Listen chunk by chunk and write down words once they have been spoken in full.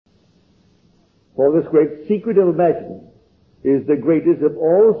For this great secret of imagining is the greatest of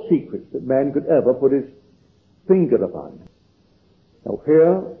all secrets that man could ever put his finger upon. Now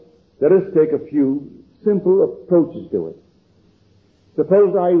here, let us take a few simple approaches to it.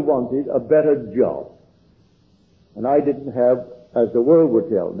 Suppose I wanted a better job, and I didn't have, as the world would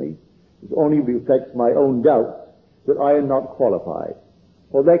tell me, it only reflects my own doubts, that I am not qualified.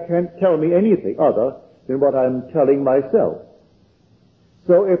 Well, they can't tell me anything other than what I'm telling myself.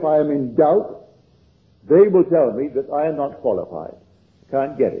 So if I am in doubt, they will tell me that I am not qualified,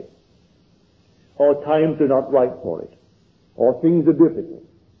 can't get it, or times are not right for it, or things are difficult.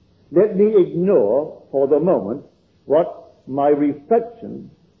 Let me ignore for the moment what my reflection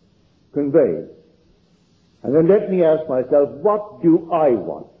conveys. And then let me ask myself, what do I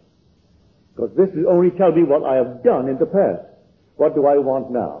want? Because this will only tell me what I have done in the past. What do I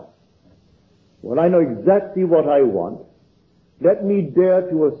want now? When I know exactly what I want, let me dare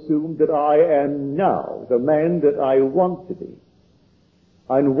to assume that I am now the man that I want to be,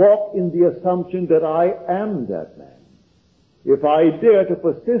 and walk in the assumption that I am that man. If I dare to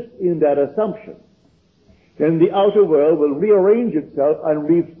persist in that assumption, then the outer world will rearrange itself and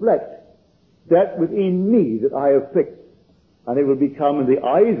reflect that within me that I have fixed, and it will become in the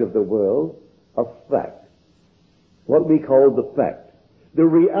eyes of the world a fact. What we call the fact. The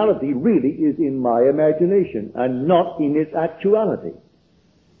reality really is in my imagination and not in its actuality.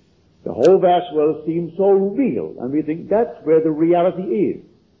 The whole vast world seems so real, and we think that's where the reality is,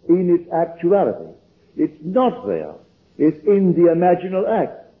 in its actuality. It's not there. It's in the imaginal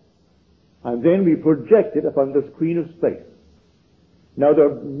act. And then we project it upon the screen of space. Now there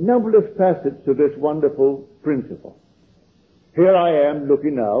are numberless facets to this wonderful principle. Here I am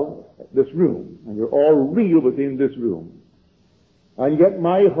looking now at this room, and you're all real within this room. And yet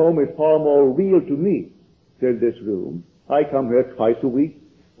my home is far more real to me than this room. I come here twice a week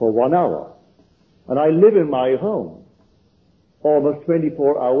for 1 hour. And I live in my home almost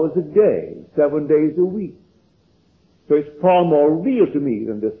 24 hours a day, 7 days a week. So it's far more real to me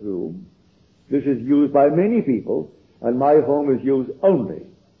than this room. This is used by many people, and my home is used only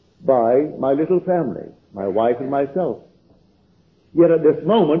by my little family, my wife and myself. Yet at this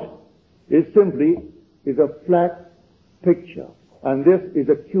moment, it simply is a flat picture. And this is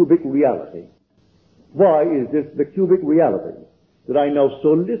a cubic reality. Why is this the cubic reality that I know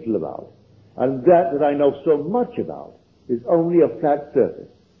so little about, and that I know so much about is only a flat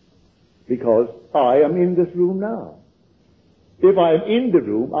surface? Because I am in this room now. If I am in the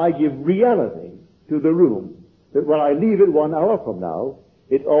room, I give reality to the room, that when I leave it 1 hour from now,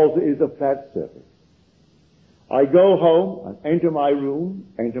 it also is a flat surface. I go home and enter my room,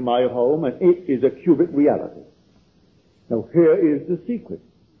 enter my home, and it is a cubic reality. Now here is the secret.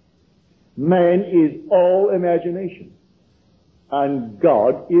 Man is all imagination, and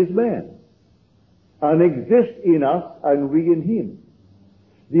God is man, and exists in us and we in him.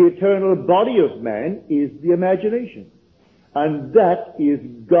 The eternal body of man is the imagination, and that is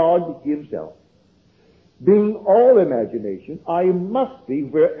God himself. Being all imagination, I must be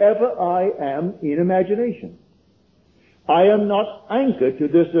wherever I am in imagination. I am not anchored to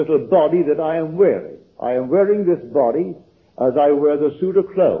this little body that I am wearing. I am wearing this body as I wear the suit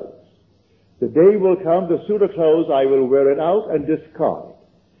of clothes. The day will come, the suit of clothes, I will wear it out and discard.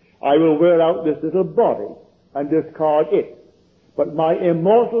 I will wear out this little body and discard it. But my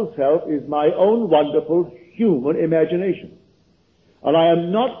immortal self is my own wonderful human imagination. And I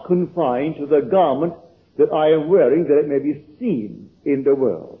am not confined to the garment that I am wearing that it may be seen in the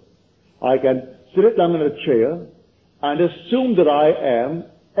world. I can sit down in a chair and assume that I am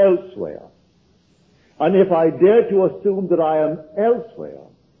elsewhere. And if I dare to assume that I am elsewhere,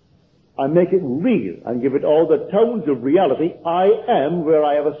 I make it real and give it all the tones of reality, I am where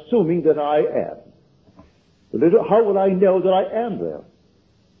I am assuming that I am. How will I know that I am there?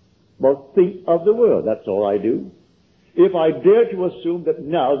 Well, think of the world, that's all I do. If I dare to assume that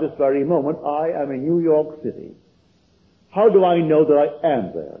now, this very moment, I am in New York City, how do I know that I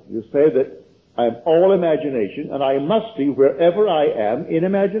am there? You say that I am all imagination, and I must be wherever I am in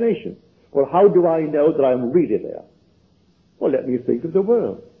imagination. Well, how do I know that I'm really there? Well, let me think of the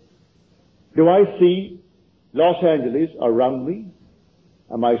world. Do I see Los Angeles around me?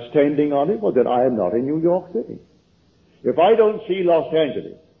 Am I standing on it? Well, then I am not in New York City. If I don't see Los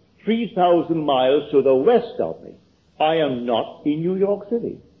Angeles 3,000 miles to the west of me, I am not in New York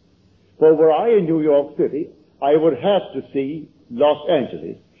City. For were I in New York City, I would have to see Los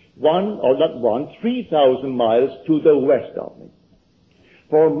Angeles 3,000 miles to the west of me.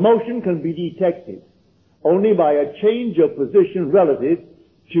 For motion can be detected only by a change of position relative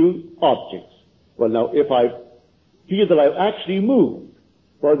to objects. Well, now, if I feel that I've actually moved,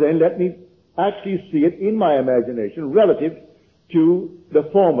 well, then let me actually see it in my imagination relative to the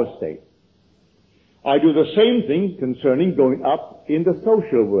former state. I do the same thing concerning going up in the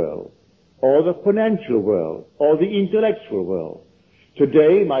social world, or the financial world, or the intellectual world.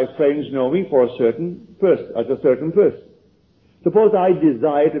 Today, my friends know me for a certain person, as a certain person. Suppose I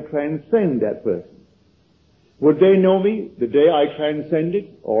desire to transcend that person. Would they know me the day I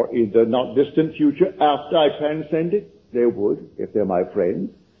transcended, or in the not distant future after I transcended? They would, if they're my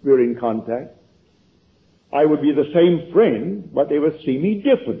friends. We're in contact. I would be the same friend, but they would see me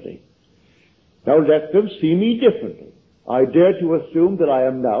differently. Now let them see me differently. I dare to assume that I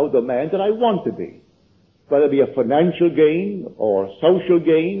am now the man that I want to be, whether it be a financial gain, or social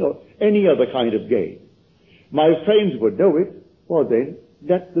gain, or any other kind of gain. My friends would know it. Well then,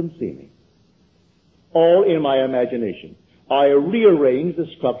 let them see me. All in my imagination. I rearrange the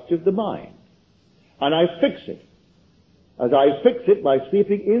structure of the mind. And I fix it. As I fix it by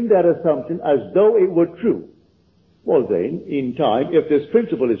sleeping in that assumption as though it were true. Well then, in time, if this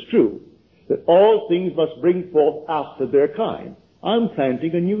principle is true, that all things must bring forth after their kind, I'm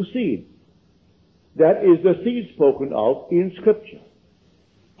planting a new seed. That is the seed spoken of in Scripture.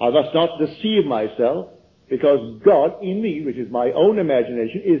 I must not deceive myself, because God in me, which is my own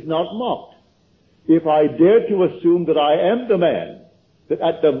imagination, is not mocked. If I dare to assume that I am the man, that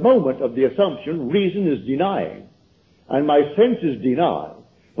at the moment of the assumption, reason is denying, and my senses deny,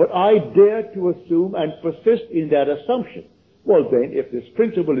 but I dare to assume and persist in that assumption, well then, if this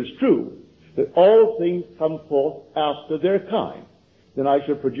principle is true, that all things come forth after their kind, then I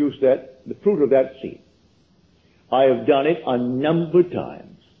shall produce the fruit of that seed. I have done it a number of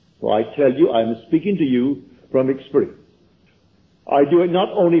times. So I tell you, I'm speaking to you from experience. I do it not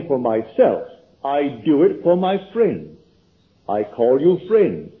only for myself, I do it for my friends. I call you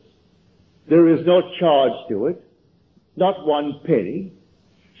friends. There is no charge to it, not one penny.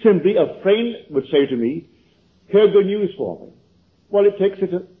 Simply a friend would say to me, hear good news for me. Well, it takes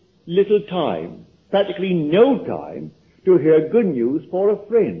a little time, practically no time, to hear good news for a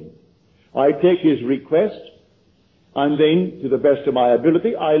friend. I take his request, and then, to the best of my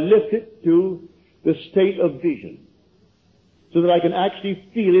ability, I lift it to the state of vision, so that I can actually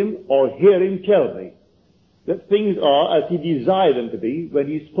feel him or hear him tell me that things are as he desired them to be when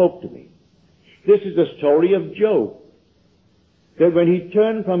he spoke to me. This is the story of Job, that when he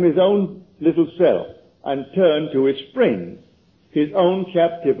turned from his own little self and turned to his friends, his own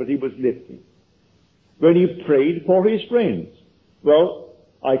captivity was lifted. When he prayed for his friends, well,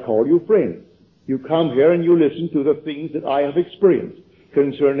 I call you friends. You come here and you listen to the things that I have experienced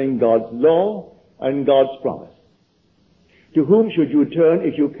concerning God's law and God's promise. To whom should you turn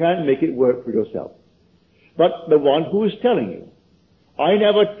if you can't make it work for yourself? But the one who is telling you. I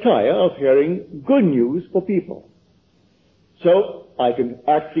never tire of hearing good news for people. So I can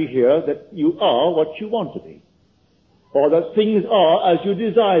actually hear that you are what you want to be, or that things are as you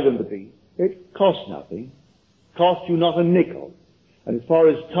desire them to be. It costs nothing, costs you not a nickel. And as far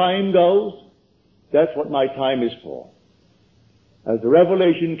as time goes, that's what my time is for. As the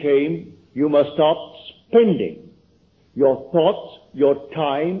revelation came, you must stop spending your thoughts, your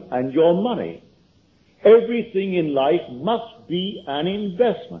time, and your money. Everything in life must be an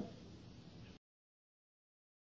investment.